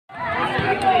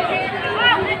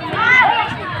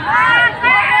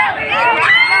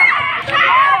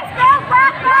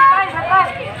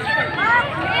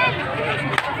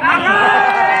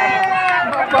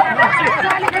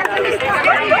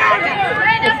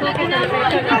Go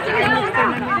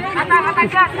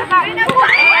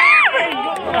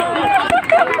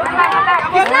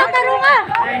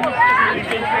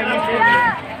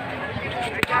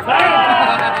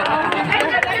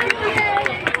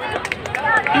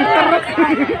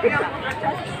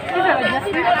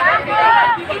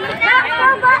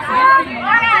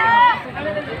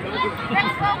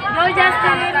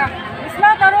Justin. Isla,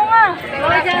 taro nga.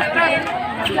 Go Justin.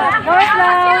 Go Isla.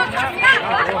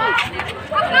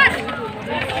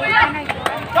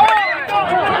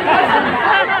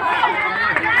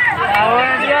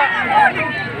 Awan dia.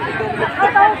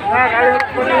 Nah, kali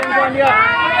penumpang dia.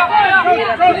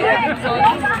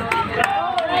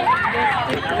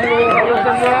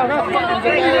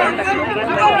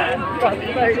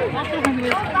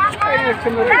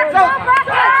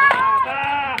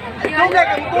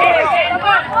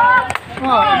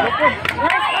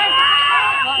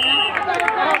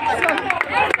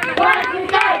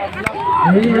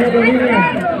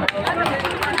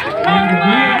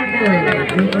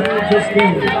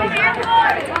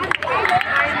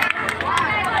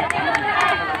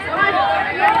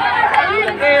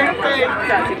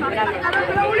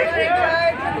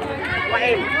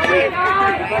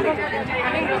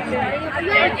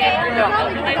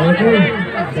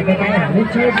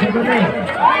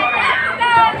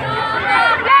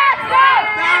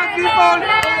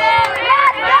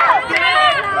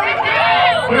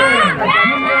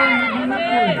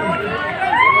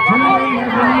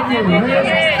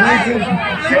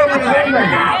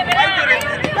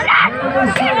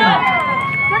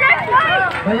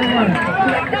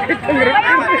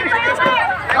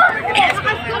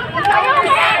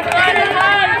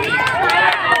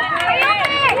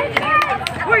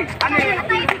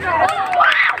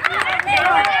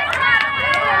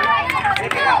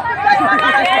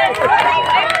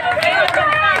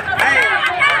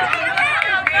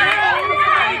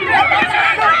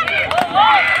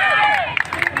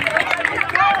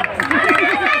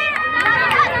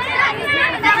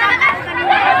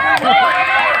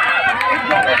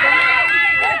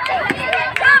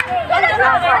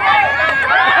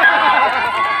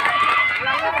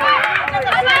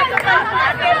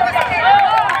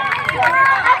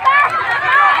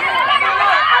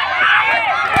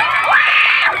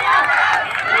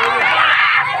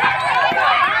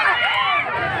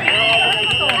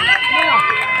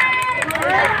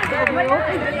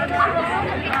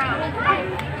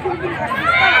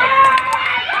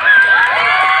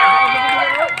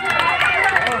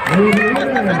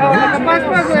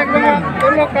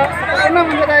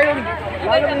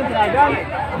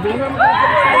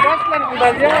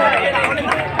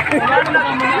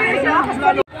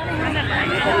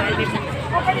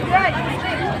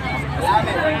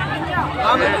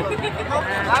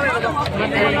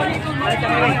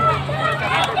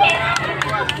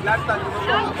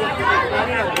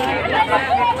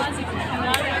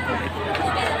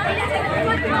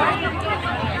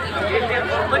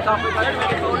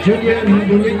 Julian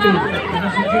Boulivard,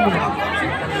 masih Julian.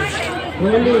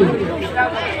 Boleh.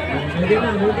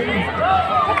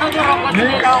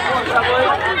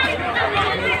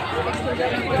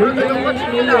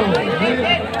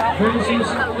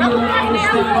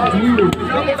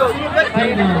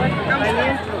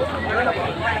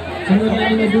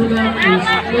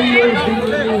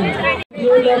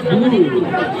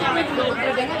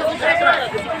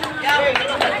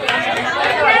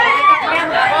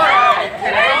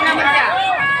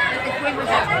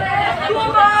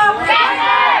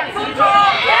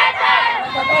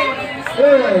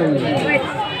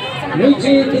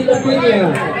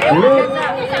 City.Arnis, red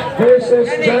versus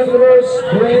Changros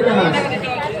Buenas,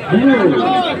 blue.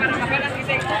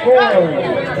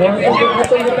 Untuk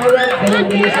atong ketawa dari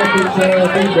Indonesia sa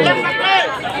table.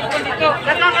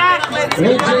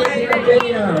 City.Arnis,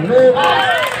 red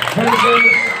versus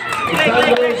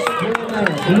Changros Buenas,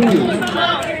 blue.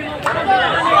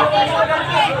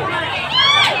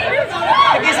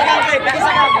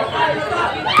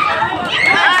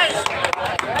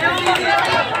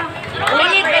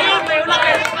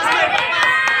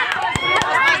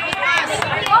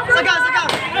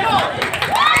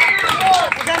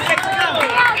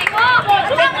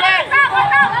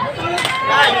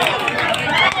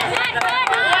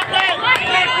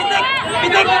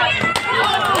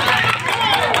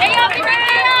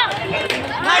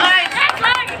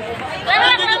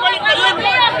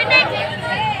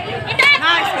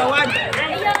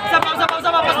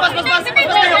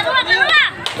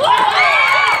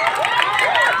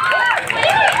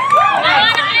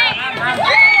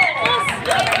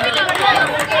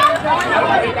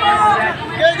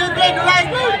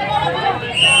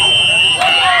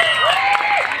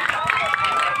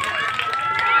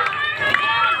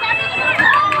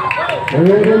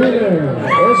 the winner,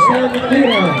 Osman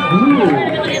Kira, blue.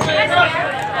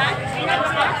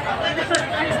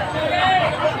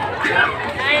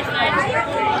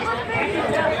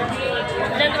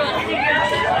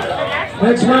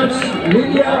 Next match,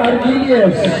 Lydia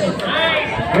Argilius,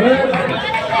 red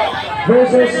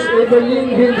versus Evelyn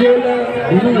Bindiola,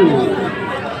 blue.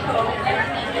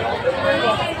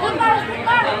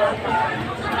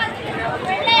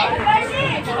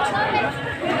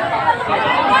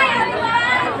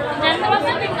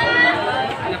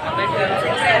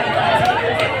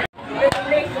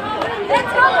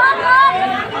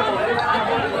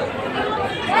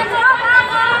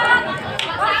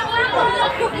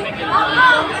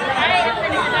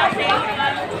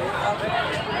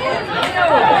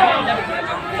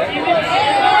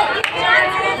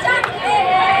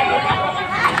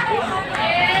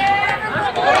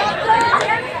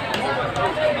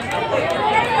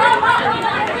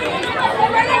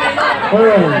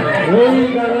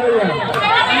 Ray Laraya.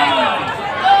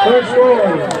 First ball,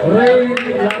 Ray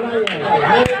Laraya.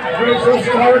 Red versus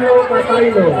Carlo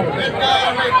Cataylo.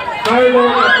 Carlo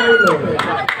Cataylo.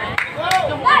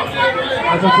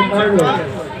 Asa si Carlo.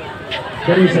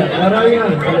 Teresa. Laraya.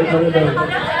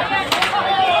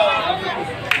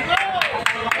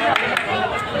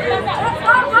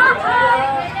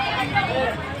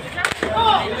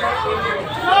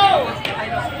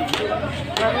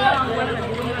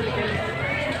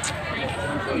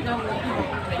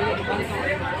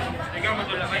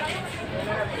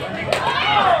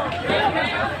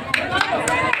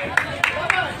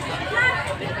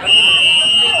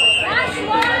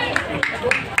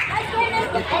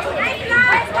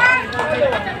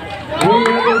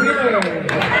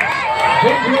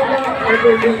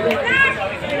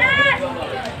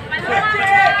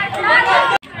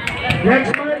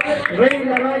 Next match, Ray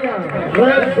Laraya,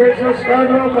 red versus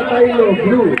Carlo Cataylo,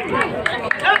 blue.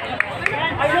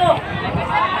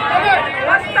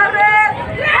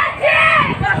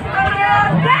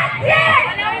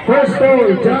 First ball,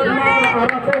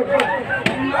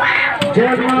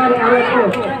 Jarmar Arapo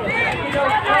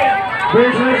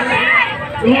versus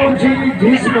Luigi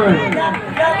Gisman.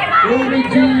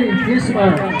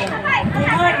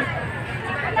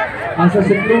 Asa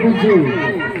si Luigi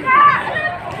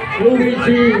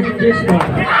Gisman.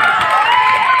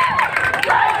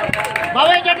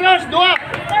 Bawa dyan, Ros, dua.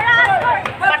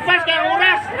 Pas-pas kayo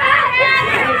oras.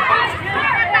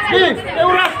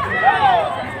 Oras.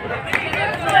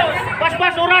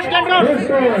 Pas-pas oras dyan, Ros.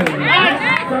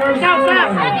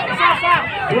 Isa.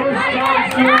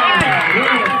 Dua.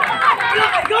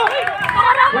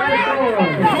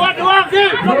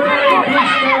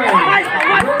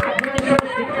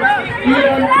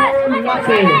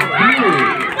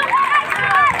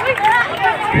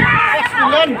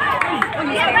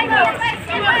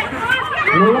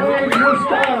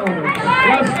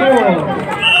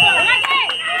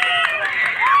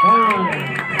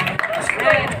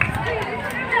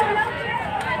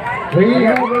 We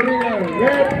have a winner,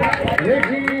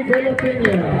 Reggie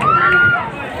Belopina.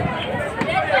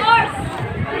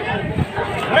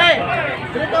 Hey,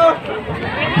 dito.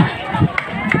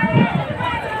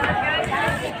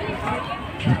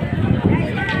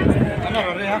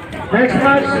 Next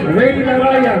match, Ray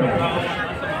Laraya.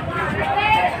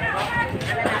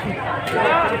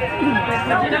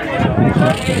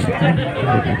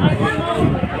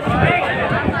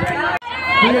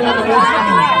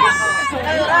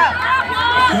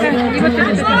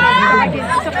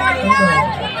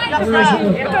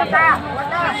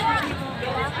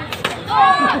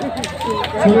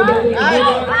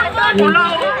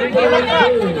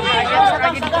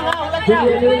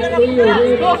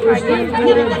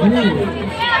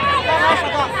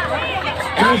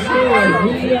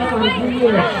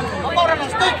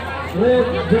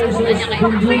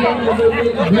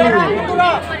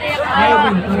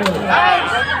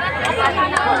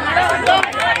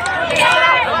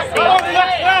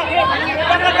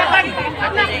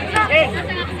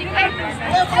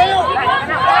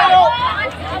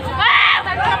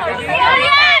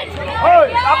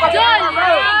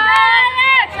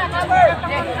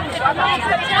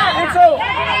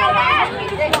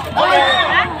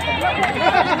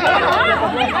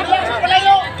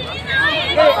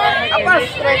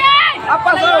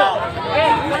 Apa?